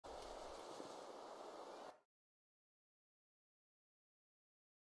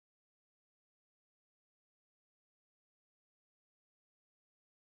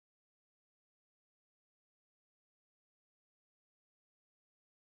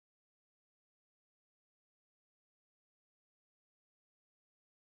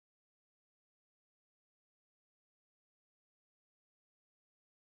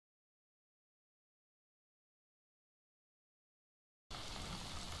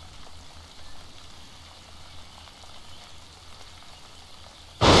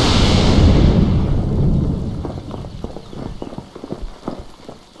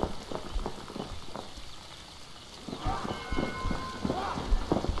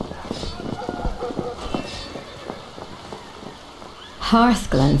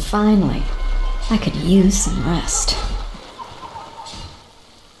Hearthglen, finally. I could use some rest.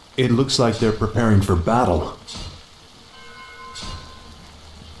 It looks like they're preparing for battle.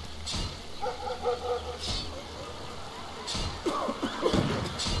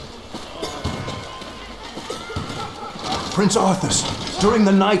 Prince Arthas, during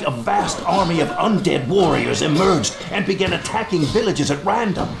the night, a vast army of undead warriors emerged and began attacking villages at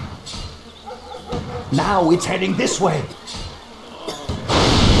random. Now it's heading this way.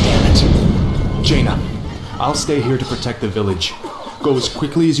 Damn it. Jaina, I'll stay here to protect the village. Go as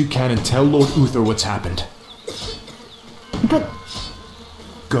quickly as you can and tell Lord Uther what's happened. But...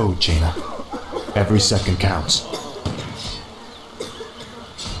 Go, Jaina. Every second counts.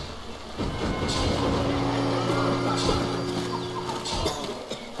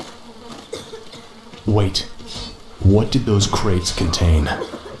 Wait. What did those crates contain?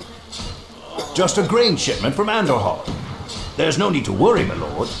 Just a grain shipment from Andorhal. There's no need to worry, my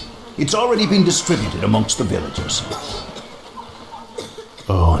lord. It's already been distributed amongst the villagers.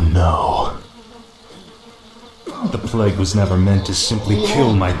 Oh no. The plague was never meant to simply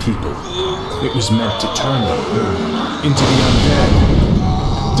kill my people. It was meant to turn them into the undead.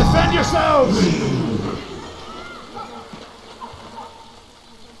 Defend yourselves!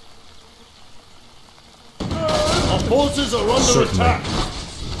 Our forces are under attack.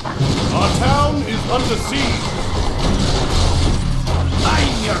 Our town is under siege.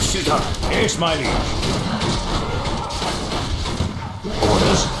 I'm your shooter. Yes, my liege.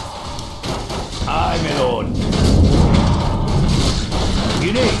 Orders. Aye, my lord.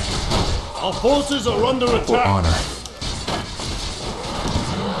 You need. Our forces are under attack. For honor.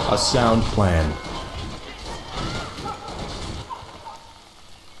 A sound plan.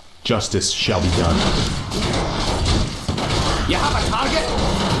 Justice shall be done. You have a target?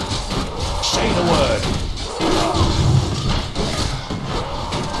 Say the word.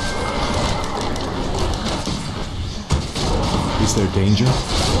 Is there danger?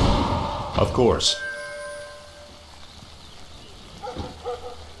 Of course.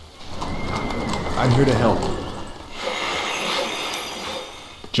 I'm here to help.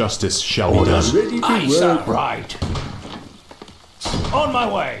 Justice shall be done. Aye, sir. Right. On my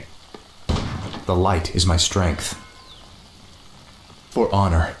way. The light is my strength. For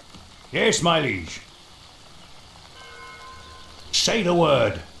honor. Yes, my liege. Say the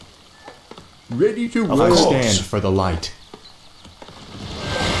word. Ready to I work. stand for the light.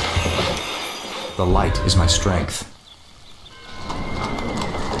 The light is my strength.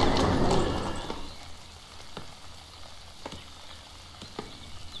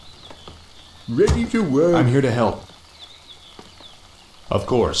 Ready to work. I'm here to help. Of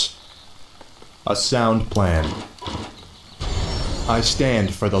course. A sound plan. I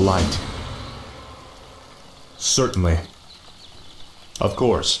stand for the light. Certainly. Of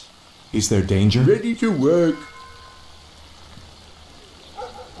course. Is there danger? Ready to work.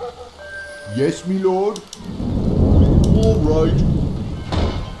 Yes, me lord. All right.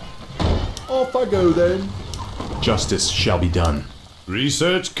 Off I go then. Justice shall be done.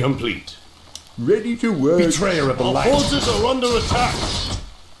 Research complete. Ready to work. Betrayer of the light. Our forces are under attack.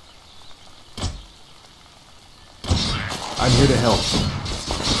 I'm here to help.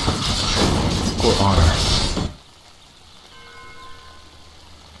 For honor.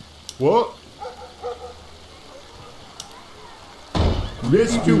 What?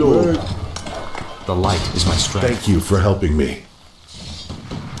 Ready to work. The light is my strength. Thank you for helping me.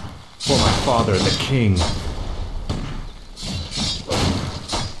 For my father, the king.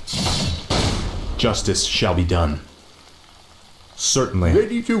 Justice shall be done. Certainly.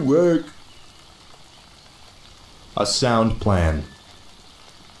 Ready to work. A sound plan.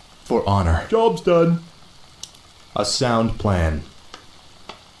 For honor. Job's done. A sound plan.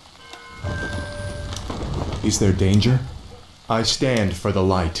 Is there danger? I stand for the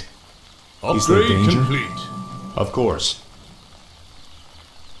light. Is there Upgrade danger? complete. Of course.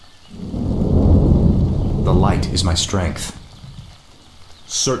 The light is my strength.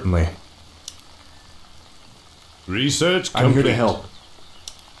 Certainly. Research complete. I'm here to help.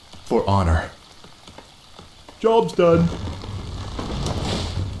 For honor. Job's done.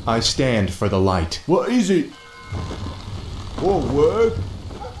 I stand for the light. What is it? All work.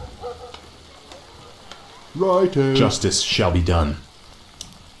 Righto. Justice shall be done.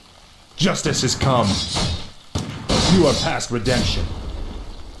 Justice has come. You are past redemption.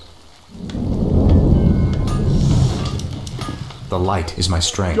 The light is my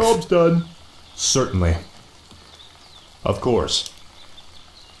strength. Job's done. Certainly. Of course.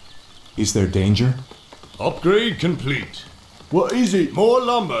 Is there danger? Upgrade complete. What is it? More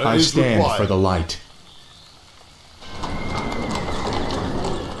lumber I is stand required. for the light.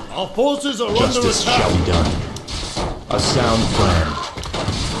 Our forces are under Justice attack. shall be done. A sound plan.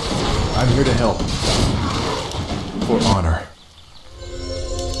 I'm here to help. For honor.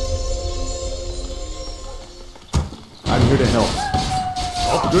 I'm here to help.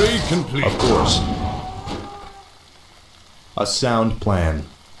 Upgrade complete. Of course. A sound plan.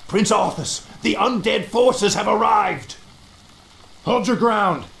 Prince Arthas, the undead forces have arrived! Hold your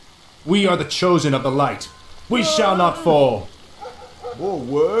ground. We are the chosen of the light. We shall not fall. More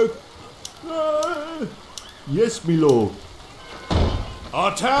work? Yes, my lord.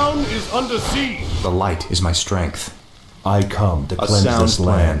 Our town is under siege. The light is my strength. I come to A cleanse sound this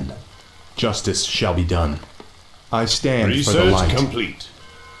plan. land. Justice shall be done. I stand for the Research light. complete.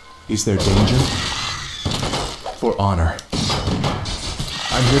 Is there danger? For honor.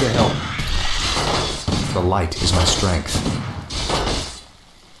 I'm here to help. The light is my strength.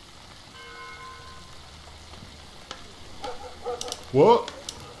 What?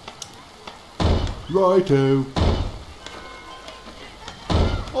 Righto.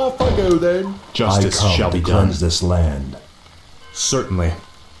 Off I go then. Justice I come shall to be done. cleanse this land. Certainly.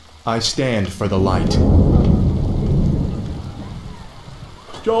 I stand for the light.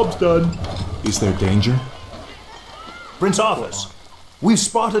 Job's done. Is there danger? Prince Arthas, we've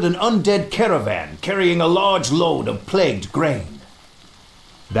spotted an undead caravan carrying a large load of plagued grain.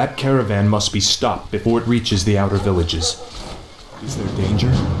 That caravan must be stopped before it reaches the outer villages. Is there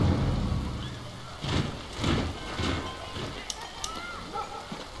danger?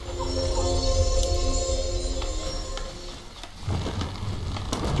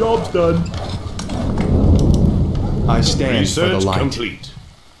 Job's done. I stand for the Research light. complete.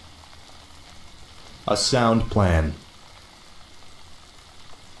 A sound plan.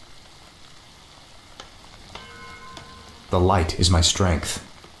 The light is my strength.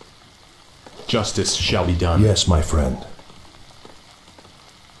 Justice shall be done. Yes, my friend.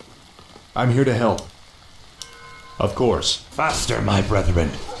 I'm here to help. Of course. Faster, my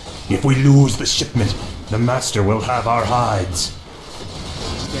brethren. If we lose the shipment, the Master will have our hides.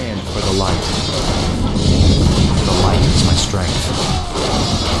 Stand for the light. The light is my strength.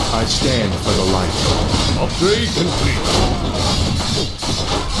 I stand for the light. Upgrade complete.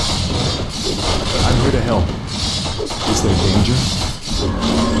 I'm here to help. Is there danger?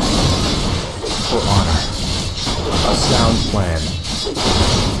 For honor. A sound plan.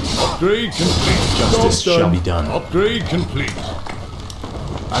 Upgrade complete. Justice Job shall done. be done. Upgrade complete.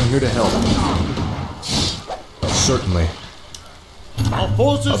 I'm here to help. Certainly. Our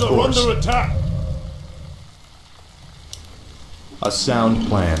forces Of are course. under attack. A sound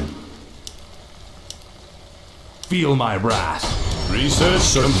plan. Feel my wrath. Research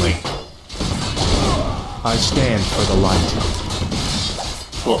complete. I stand for the light.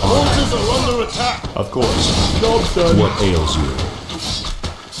 Our forces are under attack. Of course. Job's done. What ails you?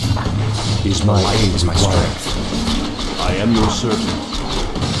 Is my Light aid is my required? strength. I am your servant.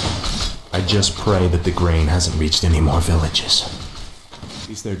 I just pray that the grain hasn't reached any more villages.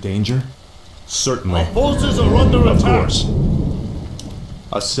 Is there danger? Certainly. Our forces are under Of attack. course.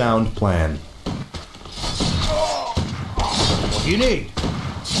 A sound plan. What do you need?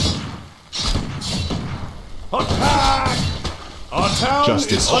 Attack! Our town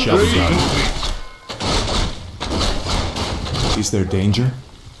Justice is shall under be done. siege. Is there danger?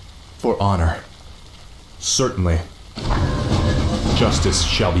 For honor. Certainly. Justice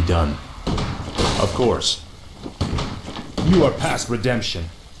shall be done. Of course. You are past redemption.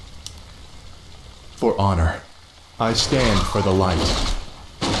 For honor. I stand for the light.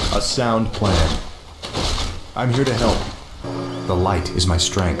 A sound plan. I'm here to help. The light is my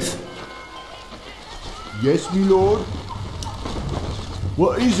strength. Yes, me lord.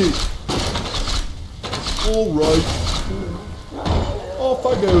 What is it? All right. Off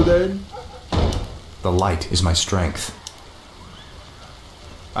I go then. The light is my strength.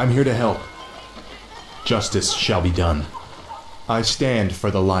 I'm here to help. Justice shall be done. I stand for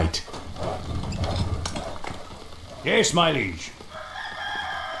the light. Yes, my liege.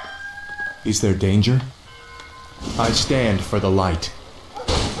 Is there danger? I stand for the light.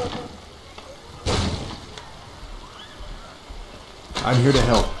 I'm here to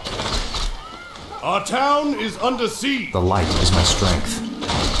help. Our town is under siege. The light is my strength.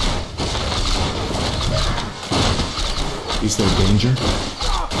 Is there danger?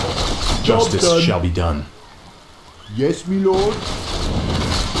 Justice done. shall be done. Yes, me lord.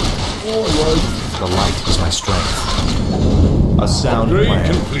 All right. The light is my strength. A sound Upgrade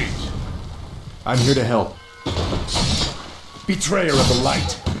plan. complete. I'm here to help. Betrayer of the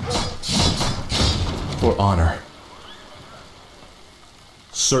light. For honor.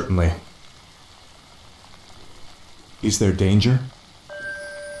 Certainly. Is there danger?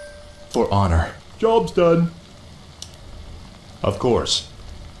 For honor. Job's done. Of course.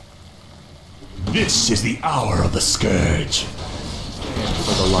 This is the hour of the Scourge.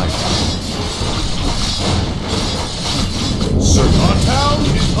 For the light. Our town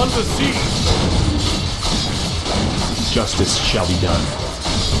is under siege. Justice shall be done.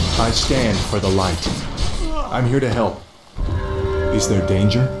 I stand for the light. I'm here to help. Is there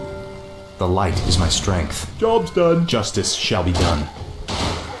danger? The light is my strength. Job's done. Justice shall be done.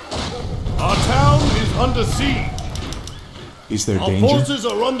 Our town is under siege. Is there Our danger? forces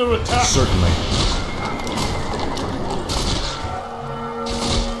are under attack. Certainly.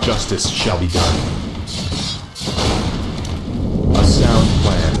 Justice shall be done. A sound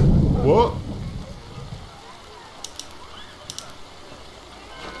plan. What?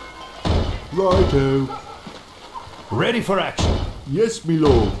 Righto. Ready for action. Yes, me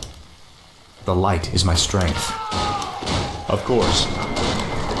lord. The light is my strength. Of course.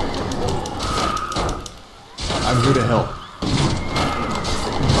 I'm here to help.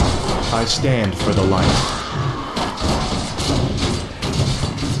 I stand for the light.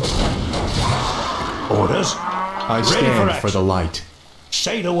 Orders? I stand for the light.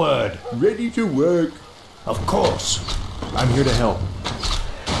 Say the word. Ready to work. Of course. I'm here to help.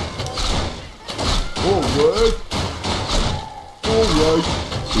 All right. All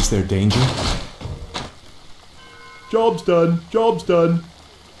right. Is there danger? Job's done. Job's done.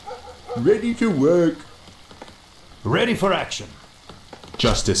 Ready to work. Ready for action.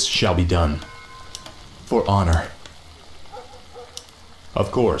 Justice shall be done. For honor.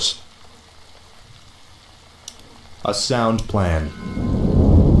 Of course. A sound plan.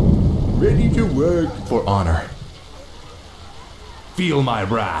 Ready to work. For honor. Feel my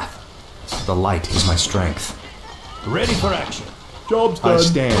wrath. The light is my strength. Ready for action. Job's done. I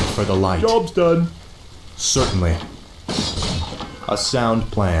stand for the light. Job's done. Certainly. A sound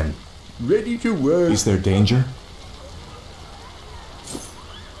plan. Ready to work. Is there danger?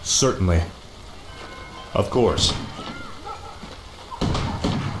 Certainly. Of course.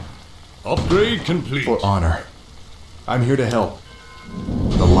 Upgrade complete. For honor. I'm here to help.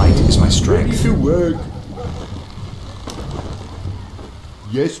 The light is my Ready strength. to work.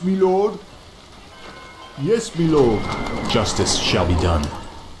 Yes, me lord. Yes, me lord. Justice shall be done.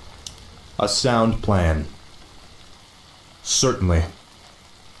 A sound plan. Certainly.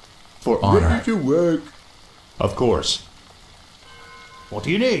 For honor. Ready to work. Of course. What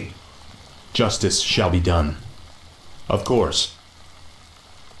do you need? Justice shall be done. Of course.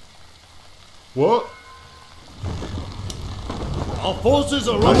 What? Our forces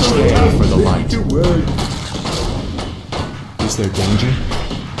are I under stand attack. for the Ready light. to work. Is there danger?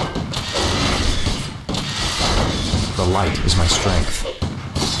 The light is my strength.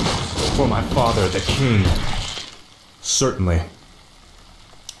 For my father, the king. Certainly.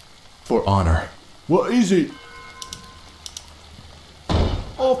 For honor. What is it?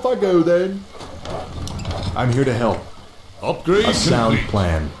 Off I go then. I'm here to help. Upgrade A sound complete.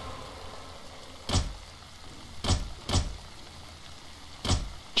 plan.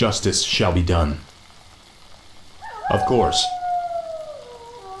 Justice shall be done. Of course.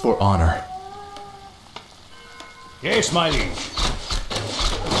 For honor. Yes, my liege.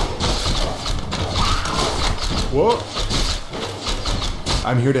 What?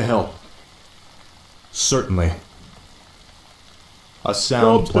 I'm here to help. Certainly. A sound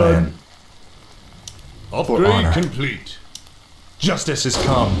Job's plan. done. Upgrade honor. complete. Justice has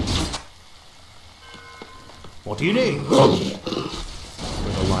come. What do you need? For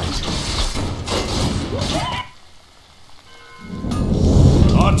the light.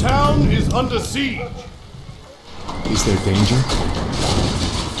 Our town is under siege. Is there danger?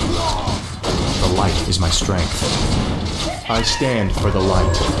 The light is my strength. I stand for the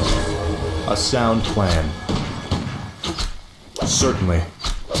light. A sound plan. Certainly.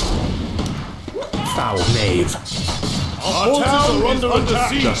 Foul knave. Our town is under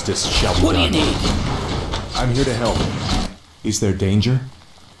siege. Justice shall be done. I'm here to help. Is there danger?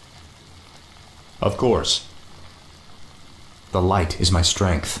 Of course. The light is my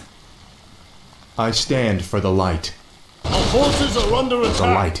strength. I stand for the light. Our forces are under attack. The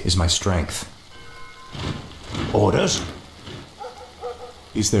light is my strength. Orders?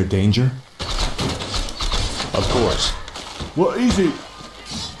 Is there danger? Of course. What is it?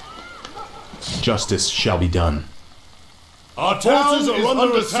 Justice shall be done. Our town is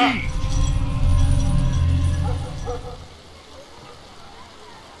under attack.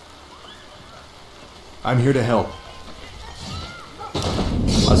 I'm here to help.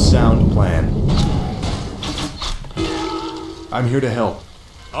 A sound plan. I'm here to help.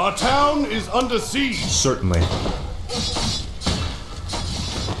 Our town is under siege. Certainly.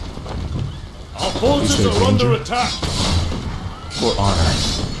 Our forces are under attack. For honor.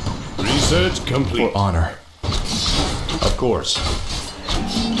 Research complete. For honor. Of course.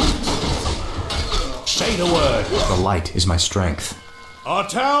 Say the word. The light is my strength. Our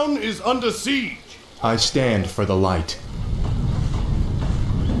town is under siege. I stand for the light.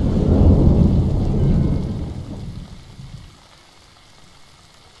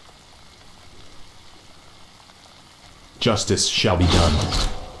 Justice shall be done.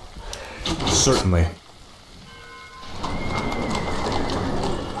 Certainly.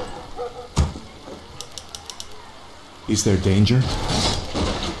 Is there danger?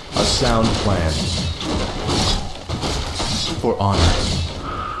 A sound plan. For honor.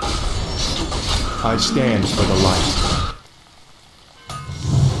 I stand for the light.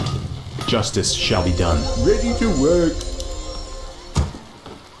 Justice shall be done. Ready to work.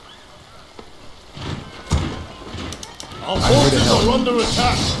 Our forces are under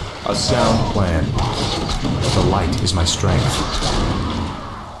attack. A sound plan. The light is my strength.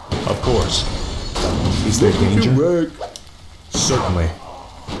 Of course. Is there Ready danger? to work. Certainly.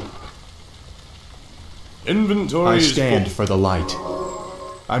 Inventory I is stand full. for the light.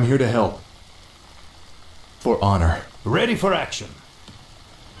 I'm here to help. For honor. Ready for action.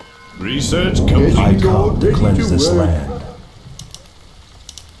 Research complete. I Lord, come to ready cleanse to this work. land.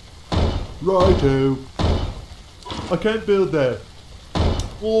 Righto. I can't build that.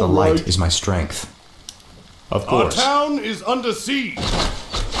 The light is my strength. Of Our course. town is under siege.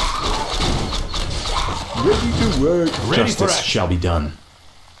 Ready to work. Ready for Justice action. shall be done.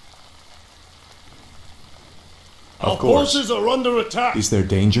 Our Of course. forces are under attack. Is there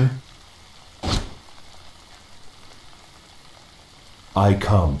danger? I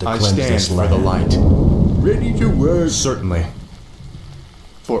come to I cleanse stand this for land. the light. Ready to work. Certainly.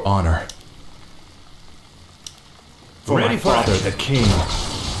 For honor. For Ready my for father, action. the king.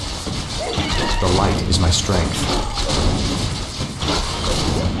 The light is my strength.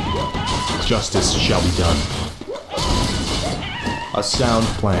 Justice shall be done. A sound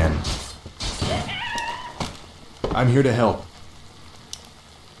plan. I'm here to help.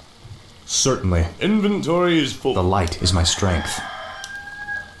 Certainly. Inventory is full. The light is my strength.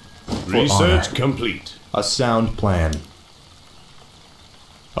 Research honor. complete. A sound plan.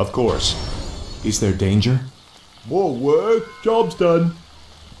 Of course. Is there danger? More work. Job's done.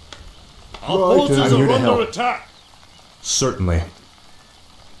 Our Right, forces I'm here are to under help. attack. Certainly.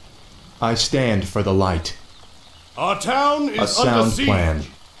 I stand for the light. Our town A is under sound siege. plan.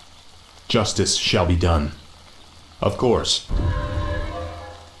 Justice shall be done. Of course.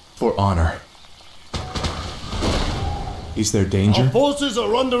 For honor. Is there Our danger? forces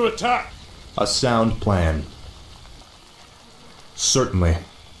are under attack. A sound plan. Certainly.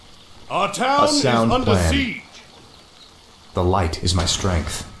 Our town is sound under plan. siege. The light is my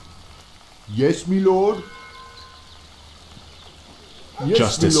strength. Yes, me lord. Yes,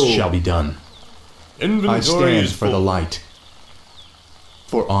 Justice me lord. shall be done. Inventory I stand is for full. the light.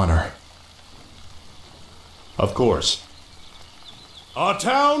 For honor. Of course. Our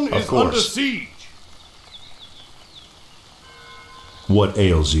town Of is course. under siege. What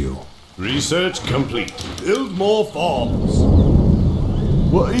ails you? Research complete. Build more farms.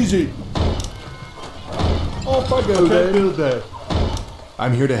 What is it? Off I go then. Build that.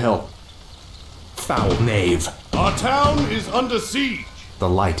 I'm here to help. Foul knave. Our town is under siege. The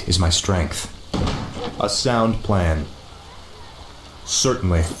light is my strength. A sound plan.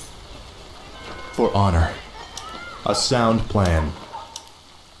 Certainly. For honor. A sound plan.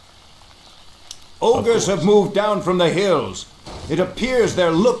 Ogres have moved down from the hills. It appears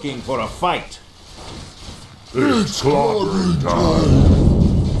they're looking for a fight. It's slaughtering time.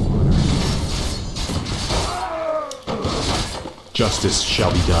 Justice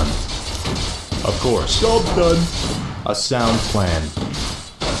shall be done. Of course. Job's done. A sound plan.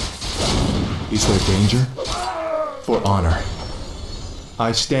 Is there danger? For honor.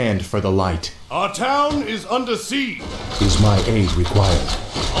 I stand for the light. Our town is under siege. Is my aid required?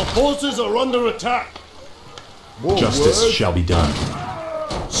 Our forces are under attack. More Justice work. shall be done.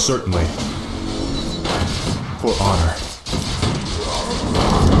 Certainly. For honor.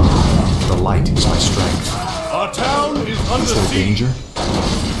 The light is my strength. Our town is under Is there siege. danger?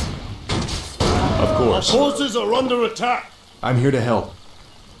 Of Our course. forces are under attack. I'm here to help.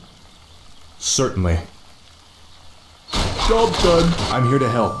 Certainly. Job's done. I'm here to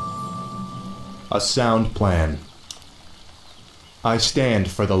help. A sound plan. I stand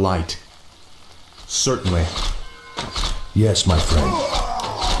for the light. Certainly. Yes, my friend.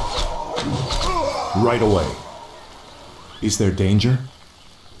 Right away. Is there danger?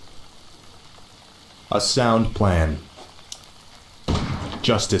 A sound plan.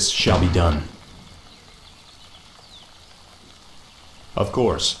 Justice shall be done. Of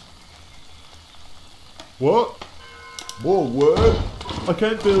course. What? More word? I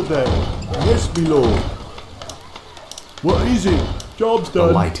can't build that. Yes, me lord. What is it? Job's The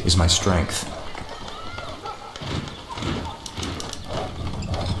done. light is my strength.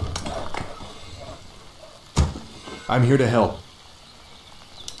 I'm here to help.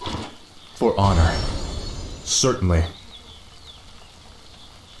 For honor. Certainly.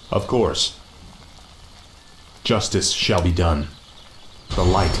 Of course. Justice shall be done. The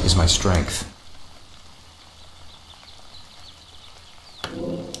light is my strength.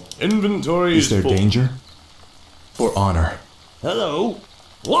 Inventory Is there full. danger? For honor. Hello.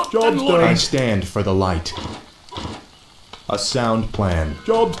 What Job's the done. I stand for the light. A sound plan.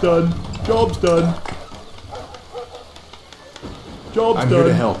 Job's done. Job's done. Job's I'm done. here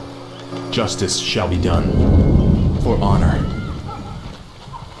to help. Justice shall be done. For honor.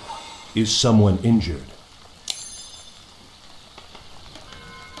 Is someone injured?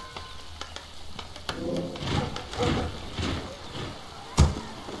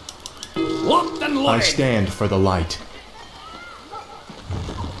 Locked and I loaded. stand for the light.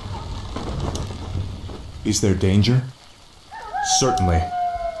 Is there danger? Certainly.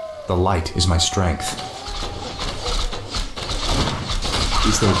 The light is my strength.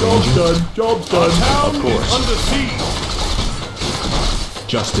 Is there Job's danger? done. Job's Our done. town Of course. is under siege.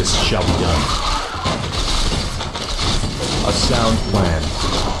 Justice shall be done. A sound plan.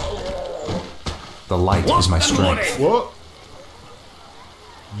 The light is my Locked and strength. loaded. What? Our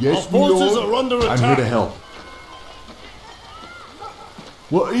Yes, me forces lord. are under attack. I'm here to help.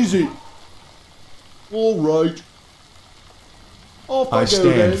 What is it? All right. Off I I go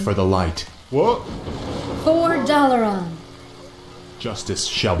stand then. for the light. What? $4 Justice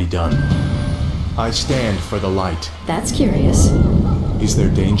shall be done. I stand for the light. That's curious. Is there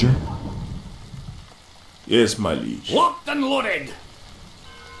danger? Yes, my liege. Locked and loaded.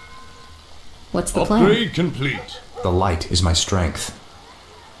 What's the plan? Upgrade complete. The light is my strength.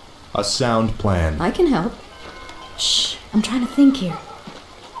 A sound plan. I can help. Shh, I'm trying to think here.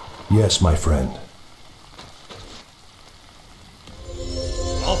 Yes, my friend.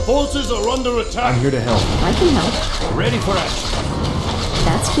 Our forces are under attack. I'm here to help. I can help. Ready for action.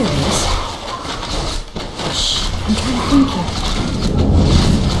 That's curious. Shh, I'm trying to think here.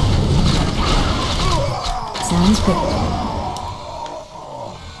 Sounds good.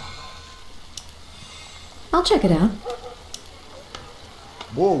 I'll check it out.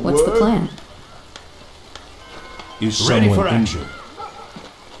 More What's the word? plan? Is Ready someone for action. injured?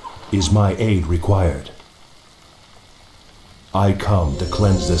 Is my aid required? I come to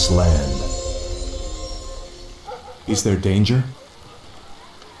cleanse this land. Is there danger?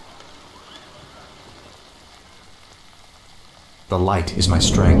 The light is my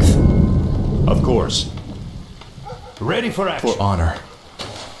strength. Of course. Ready for action. For honor.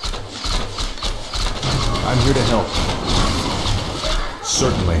 I'm here to help.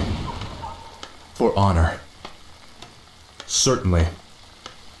 Certainly. For honor. Certainly.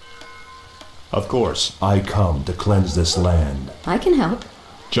 Of course. I come to cleanse this land. I can help.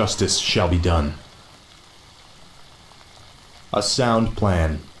 Justice shall be done. A sound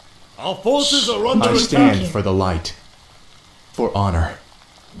plan. Our forces are under I attack. stand for the light. For honor.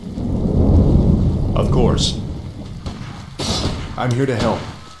 Of course. I'm here to help.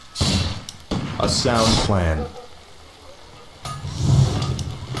 A sound plan.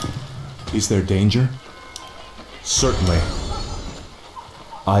 Is there danger? Certainly.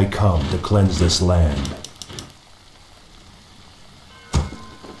 I come to cleanse this land.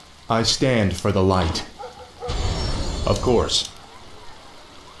 I stand for the light. Of course.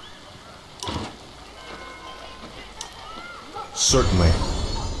 Certainly.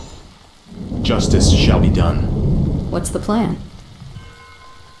 Justice shall be done. What's the plan?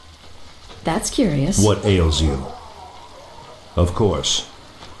 That's curious. What ails you? Of course.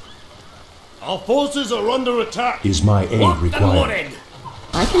 Our forces are under attack. Is my aid Locked and required? loaded.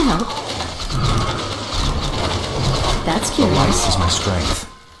 I can help. That's The light curious. is my strength.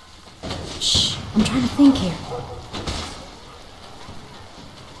 Shh, I'm trying to think here.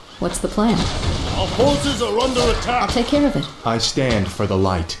 What's the plan? Our forces are under I'll attack. take care of it. I stand for the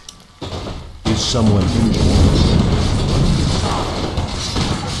light. Is someone injured?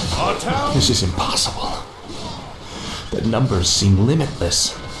 Our town. This is impossible. The numbers seem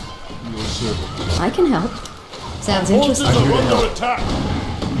limitless. I can help. Sounds Forces interesting. are here to under help. attack.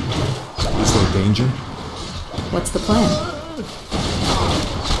 Is there danger? What's the plan?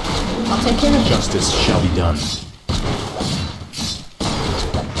 I'll take care of it. Justice shall be done.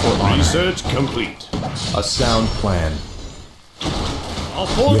 For honor. Research complete. A sound plan. Our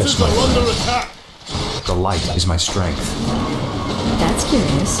forces Yes, my are friend. under attack. The light is my strength. That's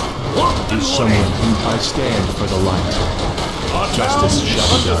curious. Is someone who I stand for the light. Our Justice town is shall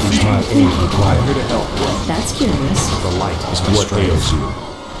be under done. siege. My aid required. Here to help. That's curious. The light is my What ails strength.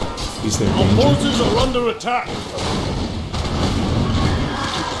 you? Is there Our danger? forces are under attack.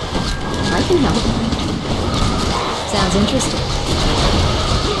 I can help. Sounds interesting.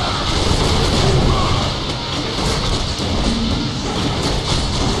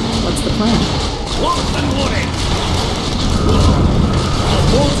 What's the plan? Locked and loaded. Our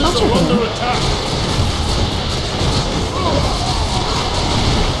forces I'll check are it under out. attack.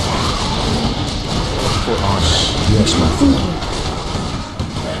 For honor. Yes, my Thank you.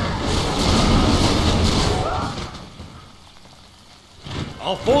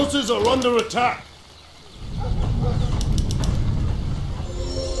 Our forces are under attack.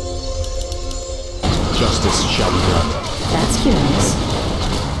 Justice shall be done. That's curious.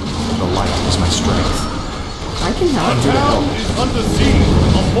 The light is my strength. I can Our help. town is under siege.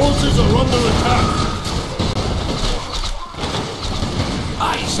 Our forces are under attack.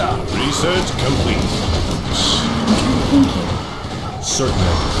 Aye, sir. Research complete. Thank you.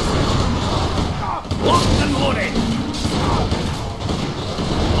 Certainly. Locked and loaded.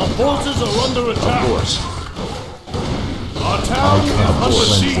 Our forces are under Of attack. course. Our town is under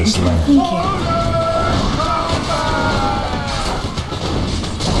cleanse siege. this land. Thank you.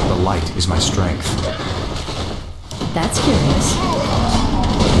 The light is my strength. That's curious.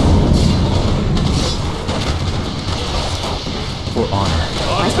 For honor.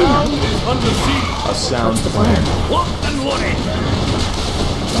 Our I can town help. is under siege. A sound What's the plan. plan? Locked and loaded.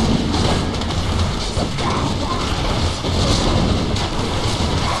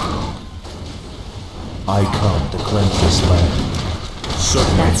 I come to cleanse this land.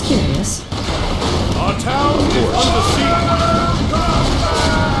 Certainly. That's curious. Our town is under siege.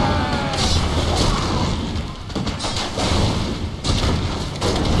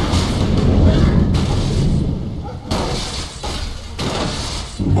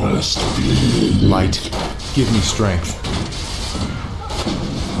 Must be. Light. Give me strength.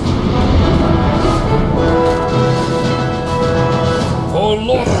 For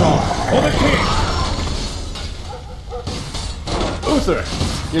lordaeron. For the king. Uther,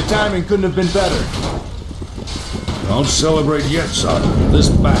 your timing couldn't have been better. Don't celebrate yet, son. This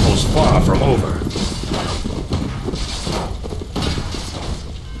battle's far from over.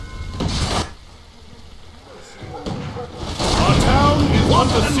 Our town is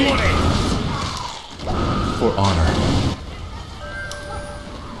under siege. For honor.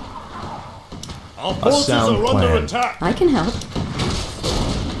 Our forces sound are under plan. attack. I can help.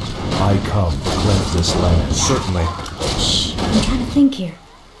 I come to cleanse this land. Certainly. Shh. I'm trying to think here.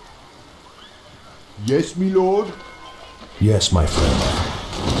 Yes, me lord. Yes, my friend.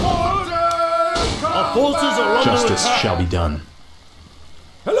 Our forces are under Justice attack. shall be done.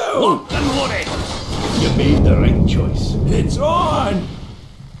 Hello! Locked and loaded. You made the right choice. It's on!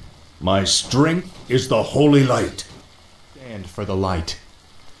 My strength is the holy light. Stand for the light.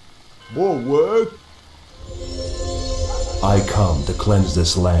 More work. I come to cleanse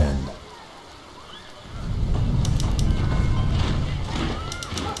this land.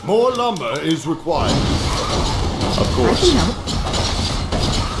 More lumber is required. Of I course. can help.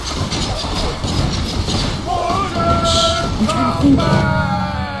 I'm trying to think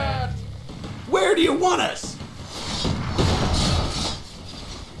here. Where do you want us?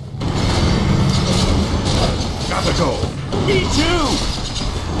 Gotta go. Me too.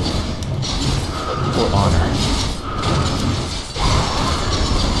 For honor.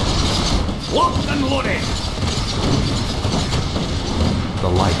 Locked and loaded. The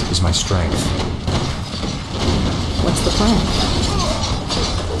light is my strength. What's the plan?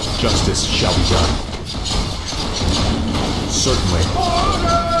 Justice shall be done. Certainly.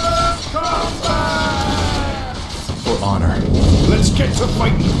 For honor. Let's get to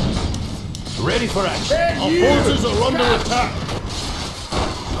fighting. Ready for action. Our forces are under attack.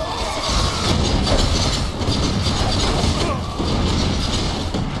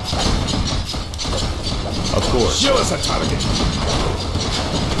 Of course. Show us a target.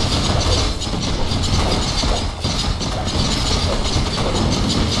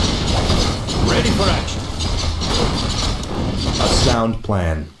 Ready for action. A sound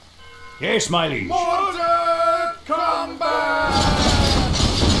plan. Yes, my liege. Order combat!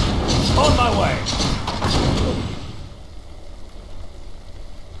 On my way.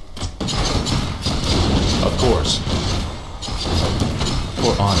 Of course.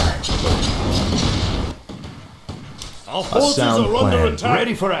 For honor. Our forces sound are under plan. attack.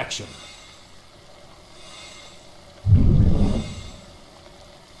 Ready for action.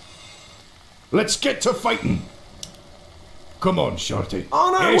 Let's get to fighting. Come on, Shorty.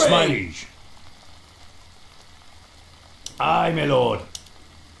 On our Yes, way. my liege. Aye, my lord.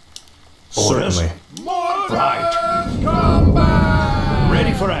 Certainly. Right. Combat!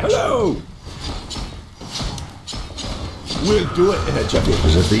 Ready for action. Hello! We'll do it in a jiffy.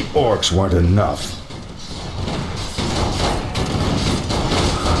 As if the orcs weren't enough.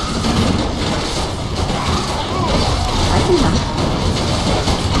 I can help.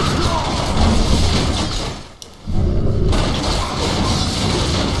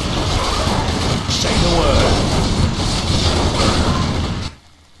 Say the word.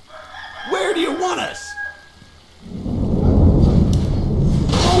 Where do you want us?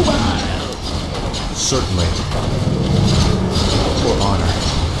 Certainly. For honor.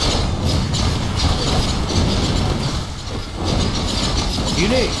 You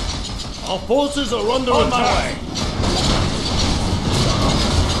need. Our forces are under attack.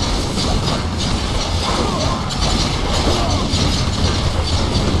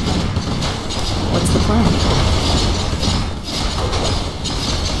 What's the plan?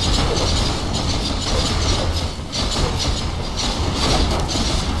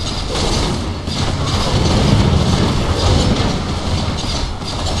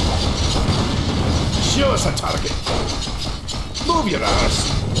 Show us a target. Move your ass.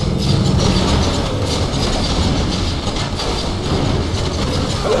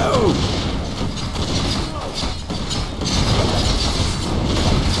 Hello!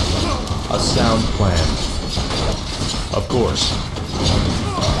 A sound plan. Of course.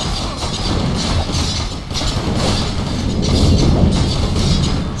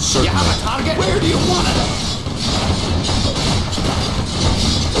 Certainly. You have a target? Where do you want it?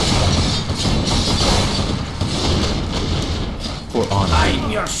 For honor.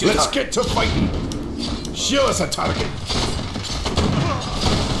 I'm your shooter. Let's get to fighting. Show us a target.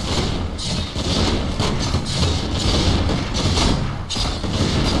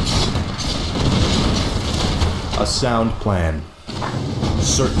 A sound plan.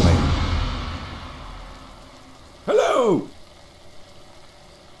 Certainly. Hello!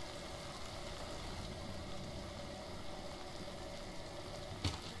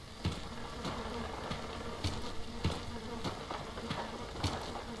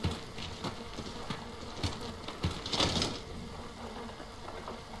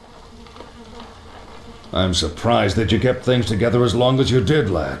 I'm surprised that you kept things together as long as you did,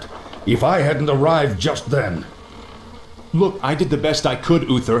 lad. If I hadn't arrived just then... Look, I did the best I could,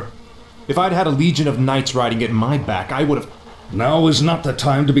 Uther. If I'd had a legion of knights riding at my back, I would have... Now is not the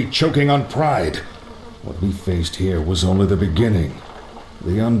time to be choking on pride. What we faced here was only the beginning.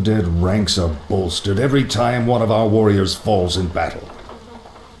 The undead ranks are bolstered every time one of our warriors falls in battle.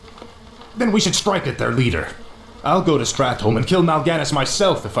 Then we should strike at their leader. I'll go to Stratholme and kill Mal'Ganis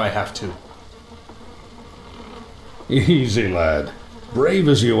myself if I have to. Easy, lad. Brave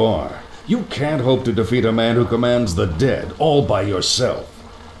as you are, you can't hope to defeat a man who commands the dead all by yourself.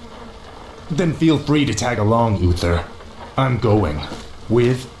 Then feel free to tag along, Uther. I'm going.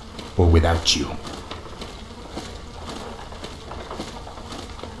 With or without you.